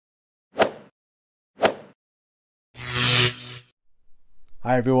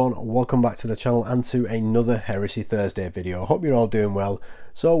Hi everyone, welcome back to the channel and to another Heresy Thursday video. I hope you're all doing well.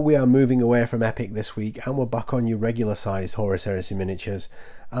 So we are moving away from Epic this week and we're back on your regular sized Horus Heresy miniatures.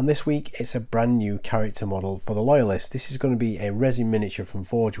 And this week it's a brand new character model for the Loyalist. This is going to be a resin miniature from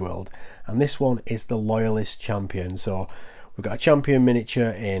Forge World, and this one is the Loyalist Champion. So we've got a champion miniature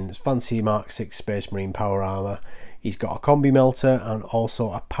in fancy Mark 6 Space Marine power armour. He's got a combi-melta and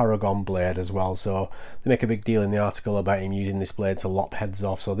also a paragon blade as well. So they make a big deal in the article about him using this blade to lop heads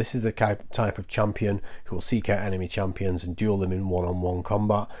off. So this is the type of champion who will seek out enemy champions and duel them in one-on-one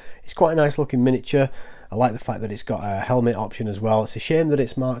combat. It's quite a nice looking miniature. I like the fact that it's got a helmet option as well. It's a shame that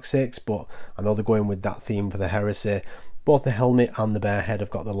it's Mark 6, but I know they're going with that theme for the Heresy. Both the helmet and the bear head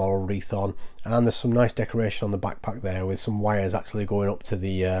have got the laurel wreath on, and there's some nice decoration on the backpack there with some wires actually going up to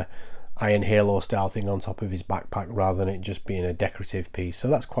the iron halo style thing on top of his backpack rather than it just being a decorative piece. So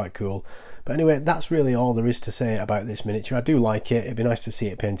that's quite cool. But anyway, that's really all there is to say about this miniature. I do like it. It'd be nice to see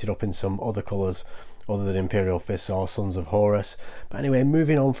it painted up in some other colours other than Imperial Fists or Sons of Horus. But anyway,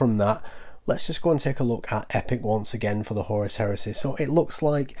 moving on from that, let's just go and take a look at Epic once again for the Horus Heresy. So it looks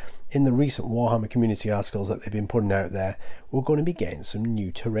like in the recent Warhammer community articles that they've been putting out there, we're going to be getting some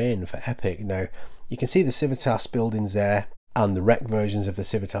new terrain for Epic. Now, you can see the Civitas buildings there and the wreck versions of the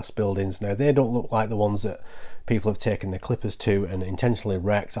Civitas buildings. Now, they don't look like the ones that people have taken the Clippers to and intentionally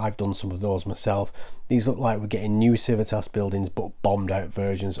wrecked. I've done some of those myself. These look like we're getting new Civitas buildings but bombed out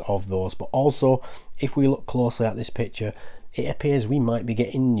versions of those. But also, if we look closely at this picture, it appears we might be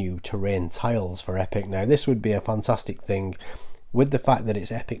getting new terrain tiles for Epic. Now, this would be a fantastic thing. With the fact that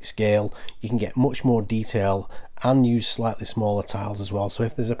it's Epic scale, you can get much more detail and use slightly smaller tiles as well. So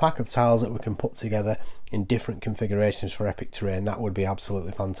if there's a pack of tiles that we can put together in different configurations for Epic terrain, that would be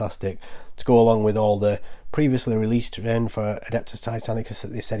absolutely fantastic to go along with all the previously released terrain for Adeptus Titanicus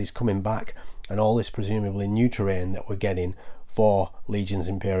that they said is coming back, and all this presumably new terrain that we're getting for Legions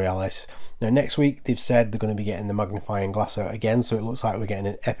Imperialis. Now, next week they've said they're going to be getting the magnifying glass out again, so it looks like we're getting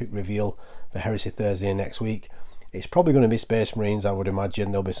an epic reveal for Heresy Thursday next week. It's probably going to be Space Marines, I would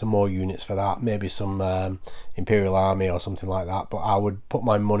imagine. There'll be some more units for that, maybe some Imperial Army or something like that, but I would put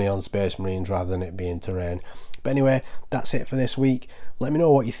my money on Space Marines rather than it being terrain. But anyway, that's it for this week. Let me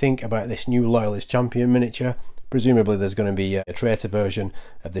know what you think about this new Loyalist Champion miniature. Presumably there's going to be a traitor version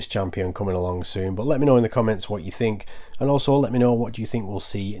of this champion coming along soon, but let me know in the comments what you think, and also let me know what you think we'll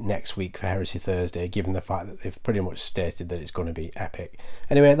see next week for Heresy Thursday, given the fact that they've pretty much stated that it's going to be epic.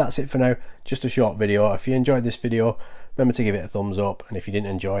 Anyway, that's it for now. Just a short video. If you enjoyed this video, remember to give it a thumbs up, and if you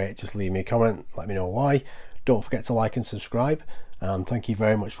didn't enjoy it, just leave me a comment, let me know why. Don't forget to like and subscribe, and thank you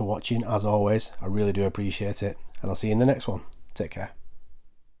very much for watching. As always, I really do appreciate it, and I'll see you in the next one. Take care.